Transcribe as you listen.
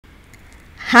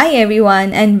Hi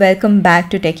everyone and welcome back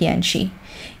to Techie.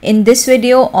 In this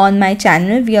video on my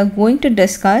channel, we are going to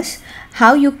discuss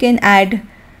how you can add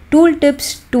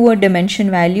tooltips to a dimension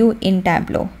value in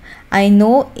Tableau. I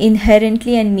know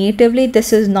inherently and natively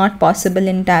this is not possible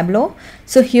in Tableau.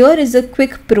 So here is a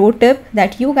quick pro tip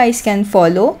that you guys can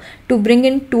follow to bring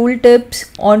in tooltips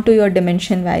onto your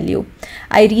dimension value.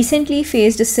 I recently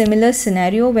faced a similar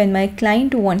scenario when my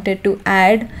client wanted to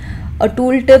add a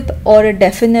tooltip or a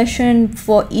definition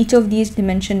for each of these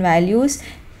dimension values,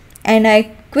 and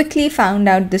I quickly found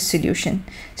out this solution.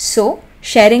 So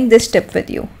sharing this tip with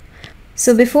you.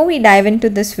 So before we dive into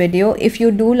this video, if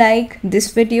you do like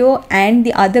this video and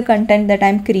the other content that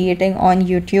I'm creating on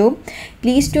YouTube,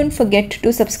 please don't forget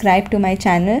to subscribe to my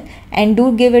channel and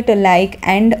do give it a like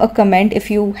and a comment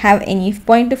if you have any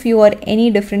point of view or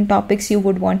any different topics you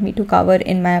would want me to cover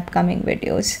in my upcoming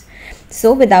videos.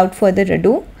 So without further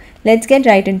ado, let's get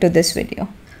right into this video.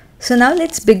 So now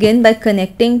let's begin by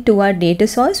connecting to our data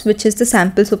source, which is the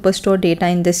sample superstore data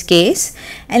in this case.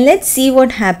 And let's see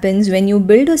what happens when you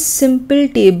build a simple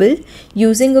table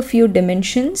using a few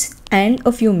dimensions and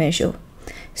a few measure.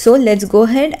 So let's go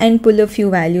ahead and pull a few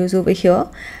values over here.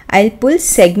 I'll pull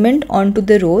segment onto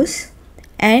the rows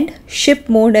and ship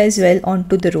mode as well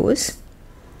onto the rows.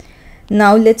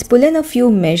 Now let's pull in a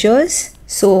few measures.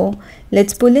 So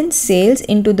let's pull in sales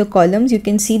into the columns. You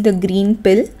can see the green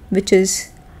pill, which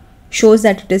shows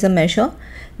that it is a measure.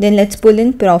 Then let's pull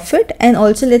in profit, and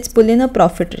also let's pull in a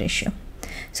profit ratio.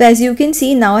 So as you can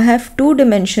see, now I have two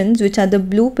dimensions, which are the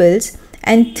blue pills,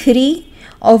 and three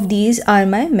of these are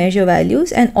my measure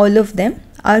values, and all of them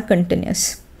are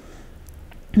continuous.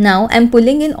 Now I'm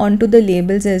pulling in onto the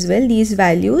labels as well these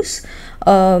values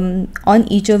on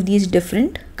each of these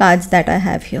different cards that I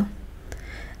have here.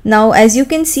 Now as you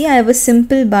can see, I have a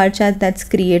simple bar chart that's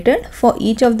created for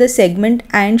each of the segment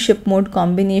and ship mode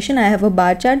combination. I have a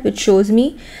bar chart which shows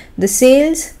me the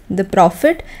sales, the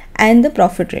profit and the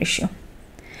profit ratio.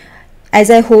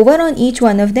 As I hover on each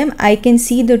one of them, I can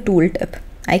see the tooltip.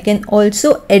 I can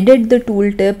also edit the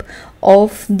tooltip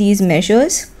of these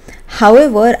measures.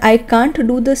 However, I can't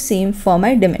do the same for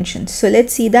my dimensions. So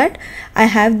let's see that I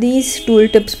have these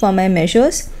tooltips for my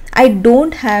measures. I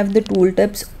don't have the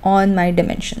tooltips on my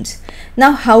dimensions.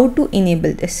 Now how to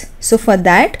enable this? So for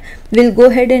that, we'll go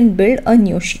ahead and build a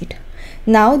new sheet.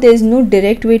 Now there's no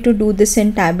direct way to do this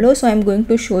in Tableau, so I'm going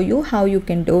to show you how you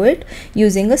can do it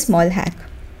using a small hack.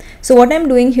 So what I'm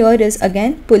doing here is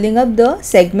again pulling up the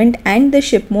segment and the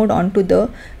ship mode onto the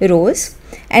rows,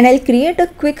 and I'll create a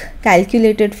quick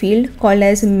calculated field called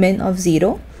as min of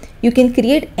 0. You can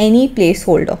create any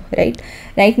placeholder, right?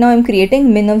 Right now I'm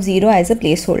creating min of 0 as a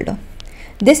placeholder.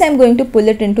 This I'm going to pull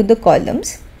it into the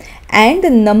columns, and the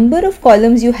number of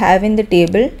columns you have in the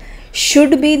table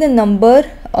should be the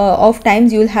number of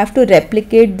times you'll have to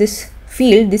replicate this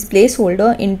field, this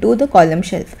placeholder, into the column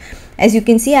shelf. As you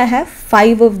can see, I have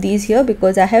 5 of these here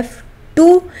because I have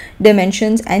 2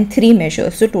 dimensions and 3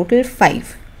 measures, so total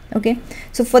 5. Okay,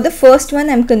 so for the first one,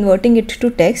 I'm converting it to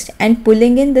text and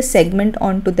pulling in the segment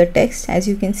onto the text. As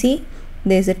you can see,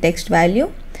 there's a text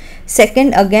value.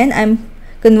 Second, again, I'm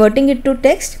converting it to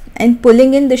text and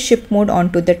pulling in the ship mode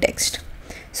onto the text.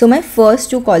 So my first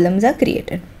 2 columns are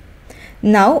created.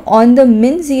 Now on the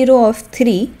min 0 of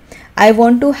 3, I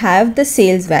want to have the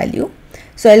sales value.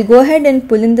 So I'll go ahead and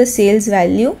pull in the sales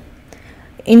value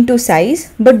into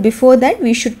size, but before that,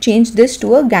 we should change this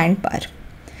to a Gantt bar.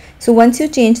 So once you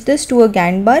change this to a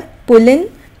Gantt bar, pull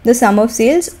in the sum of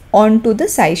sales onto the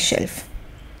size shelf.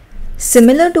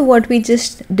 Similar to what we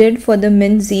just did for the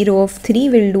min 0 of 3,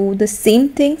 we'll do the same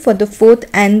thing for the 4th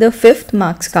and the 5th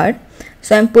marks card.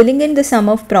 So I'm pulling in the sum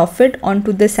of profit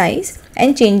onto the size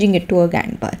and changing it to a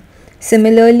Gantt bar.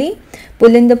 Similarly,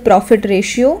 pull in the profit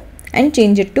ratio and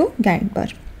change it to Gantt bar.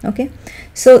 Okay,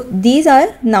 so these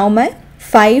are now my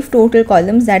 5 total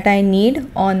columns that I need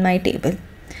on my table.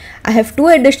 I have 2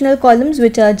 additional columns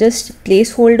which are just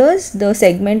placeholders, the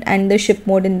segment and the ship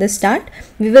mode in the start.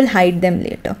 We will hide them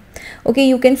later. Okay,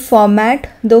 you can format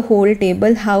the whole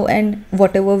table how and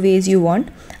whatever ways you want.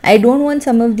 I don't want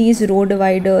some of these row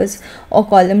dividers or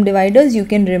column dividers. You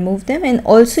can remove them, and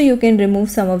also you can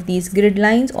remove some of these grid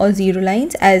lines or zero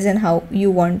lines as in how you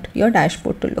want your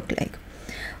dashboard to look like.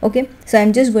 Okay, so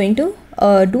I'm just going to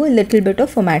do a little bit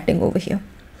of formatting over here.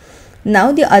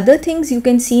 Now the other things you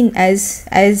can see as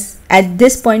at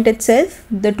this point itself,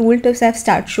 the tooltips have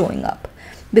started showing up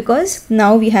because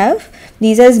now we have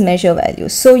these as measure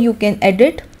values. So you can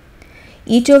edit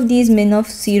each of these min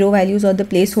of 0 values or the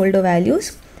placeholder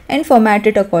values and format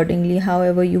it accordingly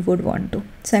however you would want to.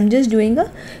 So I'm just doing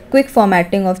a quick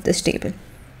formatting of this table.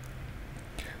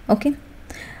 Okay.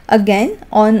 Again,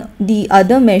 on the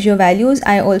other measure values,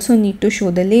 I also need to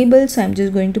show the labels. So I'm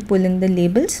just going to pull in the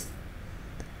labels.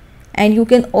 And you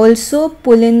can also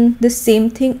pull in the same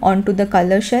thing onto the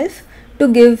color shelf to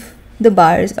give the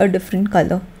bars a different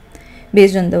color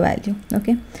based on the value.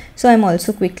 Okay, so I'm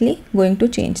also quickly going to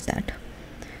change that.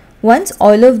 Once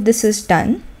all of this is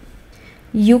done,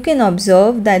 you can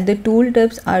observe that the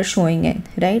tooltips are showing in,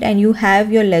 right? And you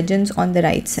have your legends on the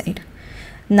right side.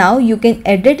 Now you can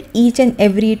edit each and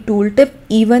every tooltip,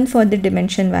 even for the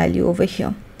dimension value over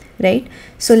here, right?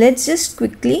 So let's just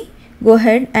quickly go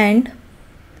ahead and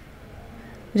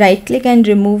right click and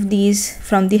remove these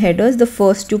from the headers, the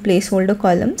first two placeholder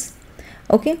columns.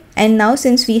 Okay, and now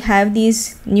since we have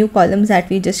these new columns that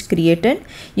we just created,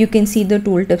 you can see the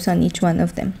tooltips on each one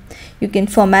of them. You can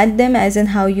format them as in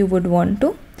how you would want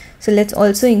to. So let's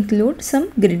also include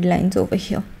some grid lines over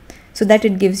here so that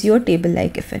it gives you a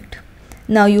table-like effect.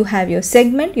 Now you have your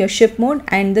segment, your ship mode,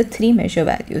 and the 3 measure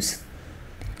values.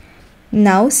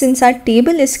 Now since our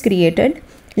table is created,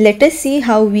 let us see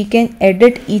how we can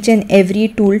edit each and every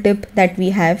tooltip that we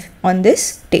have on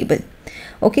this table.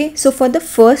 Okay, so for the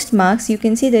first marks, you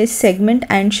can see there is segment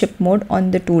and ship mode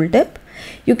on the tooltip.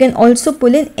 You can also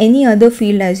pull in any other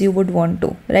field as you would want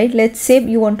to, right? Let's say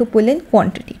you want to pull in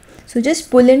quantity. So just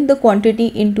pull in the quantity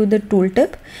into the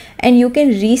tooltip, and you can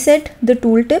reset the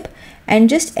tooltip and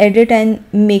just edit and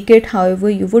make it however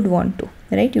you would want to,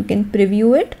 right? You can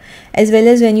preview it, as well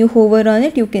as when you hover on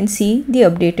it, you can see the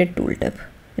updated tooltip,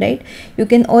 right? You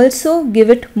can also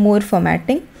give it more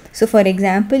formatting. So for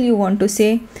example, you want to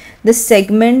say the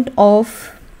segment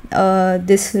of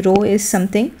this row is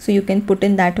something, so you can put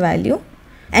in that value,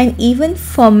 and even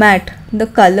format the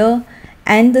color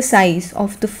and the size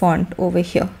of the font over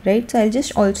here, right? So I'll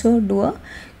just also do a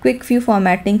quick few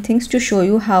formatting things to show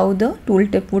you how the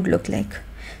tooltip would look like.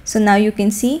 So now you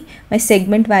can see my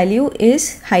segment value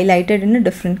is highlighted in a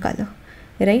different color,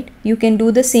 right? You can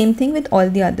do the same thing with all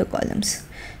the other columns.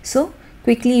 So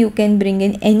quickly you can bring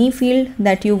in any field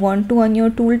that you want to on your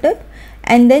tooltip,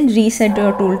 and then reset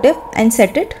your tooltip and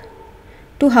set it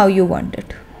to how you want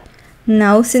it.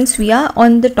 Now since we are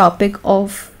on the topic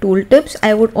of tooltips,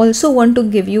 I would also want to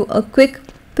give you a quick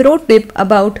pro tip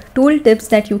about tooltips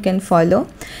that you can follow.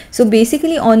 So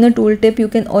basically on a tooltip, you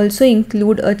can also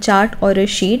include a chart or a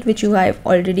sheet which you have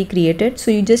already created.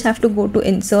 So you just have to go to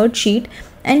insert sheet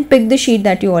and pick the sheet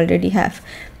that you already have.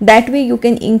 That way you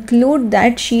can include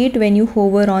that sheet when you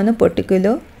hover on a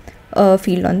particular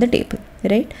field on the table,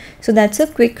 right? So that's a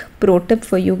quick pro tip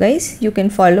for you guys. You can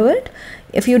follow it.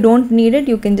 If you don't need it,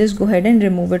 you can just go ahead and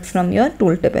remove it from your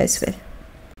tooltip as well.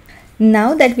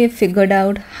 Now that we've figured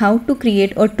out how to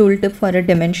create a tooltip for a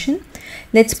dimension,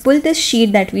 let's pull this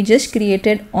sheet that we just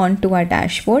created onto our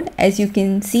dashboard. As you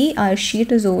can see, our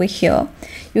sheet is over here.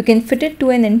 You can fit it to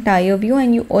an entire view,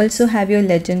 and you also have your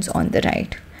legends on the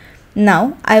right.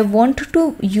 Now I want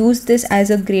to use this as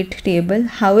a grid table.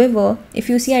 However, if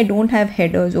you see, I don't have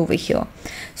headers over here.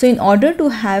 So in order to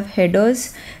have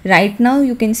headers, right now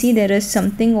you can see there is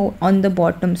something on the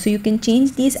bottom. So you can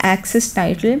change these axis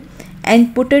title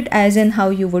and put it as in how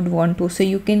you would want to. So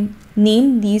you can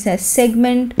name these as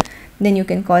segment, then you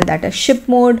can call that a ship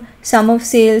mode, sum of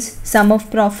sales, sum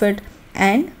of profit,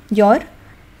 and your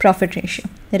profit ratio,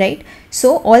 right?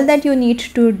 So all that you need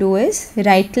to do is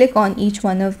right click on each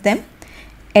one of them,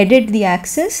 edit the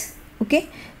axis, okay?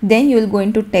 Then you will go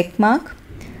into tick mark,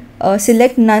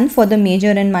 select none for the major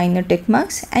and minor tick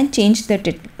marks, and change the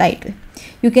title.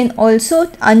 You can also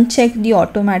uncheck the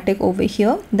automatic over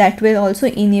here. That will also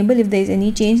enable if there is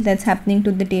any change that's happening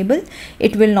to the table,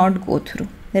 it will not go through,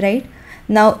 right?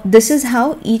 Now this is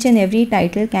how each and every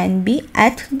title can be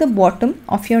at the bottom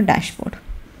of your dashboard.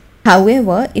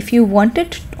 However, if you want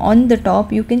it on the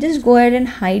top, you can just go ahead and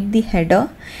hide the header,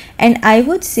 and I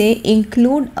would say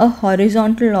include a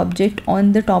horizontal object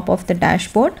on the top of the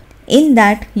dashboard. In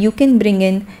that you can bring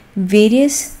in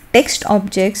various text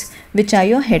objects which are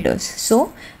your headers.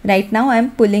 So right now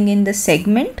I'm pulling in the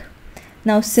segment.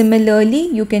 Now similarly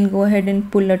you can go ahead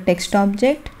and pull a text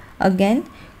object, again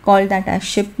call that as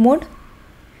ship mode.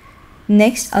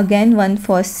 Next again one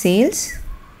for sales.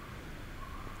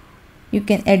 You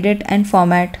can edit and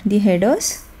format the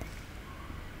headers.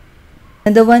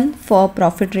 Another one for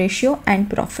profit ratio and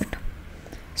profit.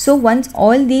 So once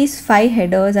all these 5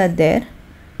 headers are there,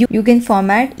 you can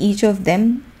format each of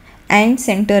them and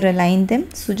center align them.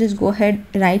 So just go ahead,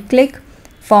 right click,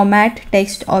 format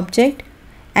text object,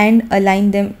 and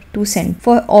align them to center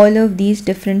for all of these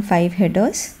different 5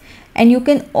 headers. And you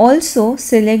can also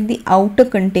select the outer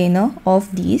container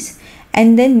of these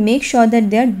and then make sure that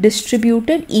they are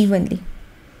distributed evenly.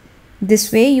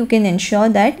 This way you can ensure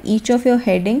that each of your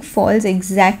heading falls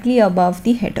exactly above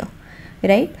the header,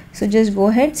 right? So just go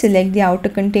ahead, select the outer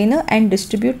container and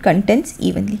distribute contents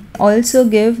evenly. Also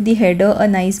give the header a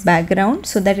nice background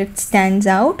so that it stands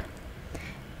out,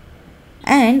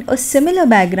 and a similar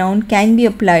background can be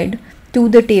applied to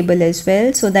the table as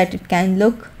well so that it can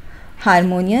look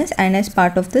harmonious and as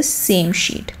part of the same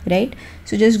sheet, right?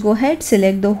 So just go ahead,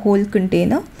 select the whole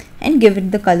container and give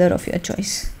it the color of your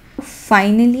choice.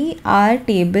 Finally, our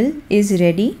table is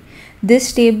ready.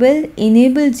 This table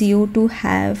enables you to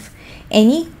have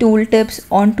any tooltips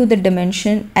onto the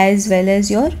dimension as well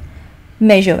as your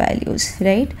measure values,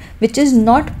 right? Which is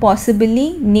not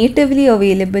possibly natively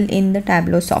available in the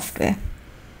Tableau software.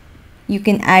 You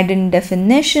can add in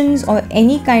definitions or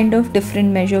any kind of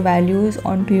different measure values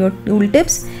onto your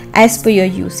tooltips as per your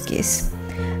use case.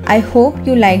 I hope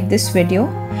you liked this video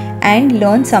and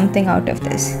learned something out of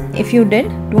this. If you did,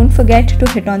 don't forget to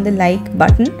hit on the like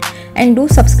button and do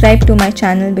subscribe to my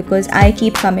channel because I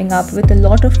keep coming up with a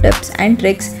lot of tips and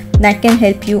tricks that can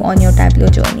help you on your Tableau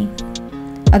journey.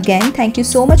 Again, thank you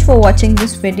so much for watching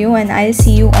this video and I'll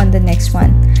see you on the next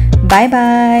one. Bye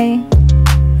bye.